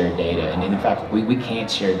we share data. And in fact, we can't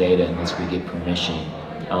share data unless we get permission.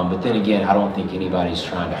 But then again, I don't think anybody's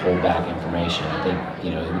trying to hold back information. I think,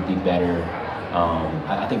 you know, it would be better.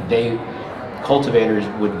 I think cultivators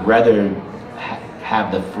would rather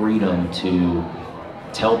have the freedom to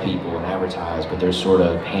tell people and advertise, but they're sort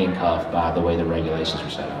of handcuffed by the way the regulations are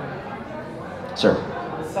set up. Sir?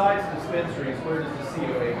 Besides dispensaries, where does the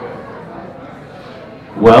COA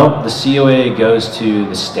go? Well, the COA goes to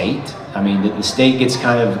the state. I mean, the state gets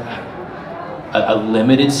kind of a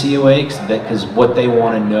limited COA because what they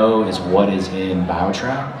want to know is what is in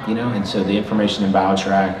BioTrack, you know, and so the information in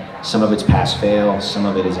BioTrack, some of it's pass-fail, some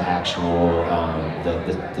of it is actual,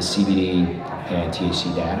 the CBD and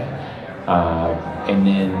THC data. And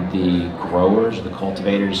then the growers, the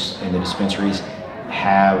cultivators, and the dispensaries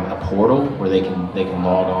have a portal where they can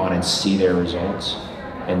log on and see their results.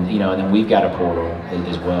 And you know, and then we've got a portal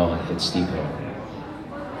as well at Steeple.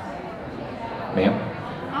 Ma'am?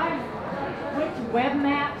 I went to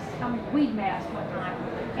Weed Maps one time,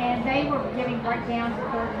 and they were giving breakdowns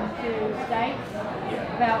according to states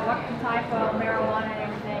about what type of marijuana and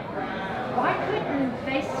everything. Why couldn't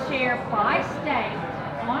they share by state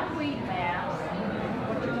on weed maps,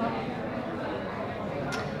 what you're going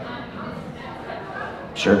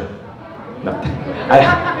Sure. No.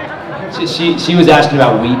 She was asking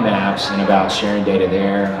about weed maps and about sharing data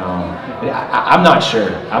there. I'm not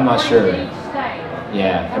sure. I'm not sure.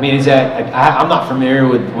 Yeah, I mean, is that I'm not familiar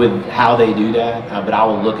with how they do that, but I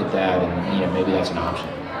will look at that and maybe that's an option.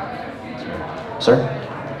 Sir?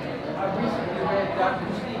 I recently read Dr.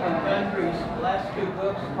 Stephen Gundry's last two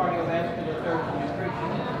books, Cardiovascular Third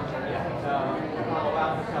Nutrition, Palo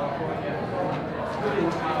Alto, California,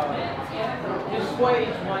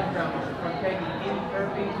 dissuades one from taking any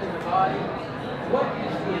terpenes in the body. What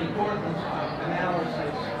is the importance of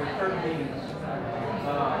analysis for terpenes?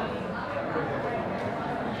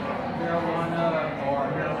 Marijuana or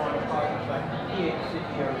marijuana products like THC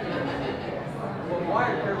or well, why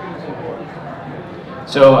are terpenes important?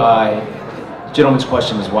 So, gentleman's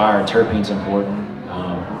question is why are terpenes important?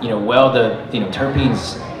 Well,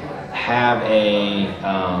 terpenes have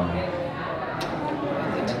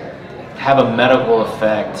a medical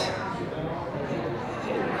effect,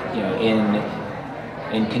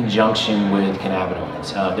 in conjunction with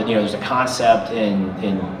cannabinoids. There's a concept in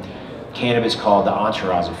cannabis called the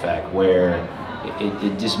entourage effect, where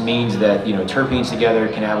it just means that terpenes together,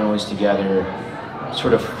 cannabinoids together,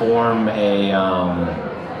 sort of form a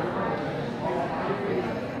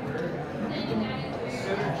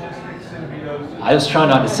Synergistic symbiosis. I was trying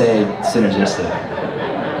not to say synergistic.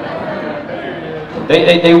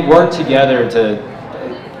 They work together to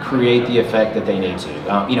create the effect that they need to.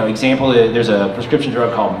 Example, there's a prescription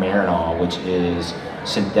drug called Marinol, which is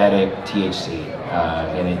synthetic THC,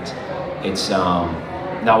 and it's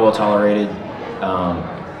not well tolerated.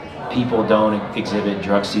 People don't exhibit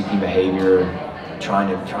drug-seeking behavior, trying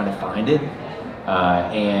to find it,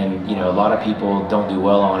 and a lot of people don't do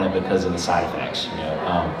well on it because of the side effects.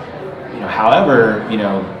 However,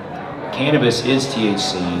 cannabis is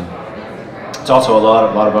THC. It's also a lot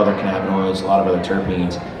of other cannabinoids, a lot of other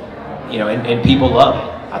terpenes, and people love it.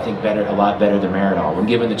 I think a lot better than Marinol when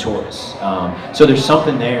given the choice. So there's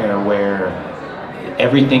something there where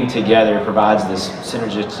everything together provides this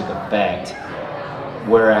synergistic effect,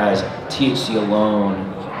 whereas THC alone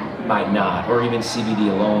might not, or even CBD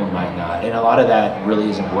alone might not. And a lot of that really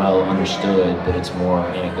isn't well understood, but it's more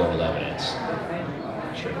anecdotal evidence.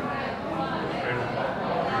 Sure.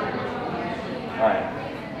 All right.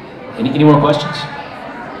 Any more questions?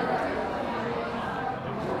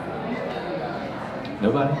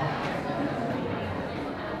 Nobody?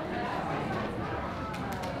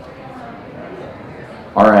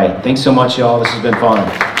 All right. Thanks so much, y'all. This has been fun.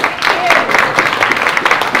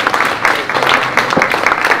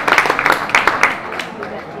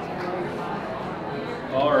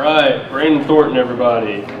 All right. Brandon Thornton,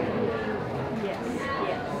 everybody.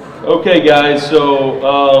 Okay, guys. So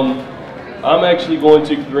I'm actually going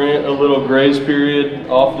to grant a little grace period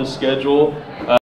off the schedule.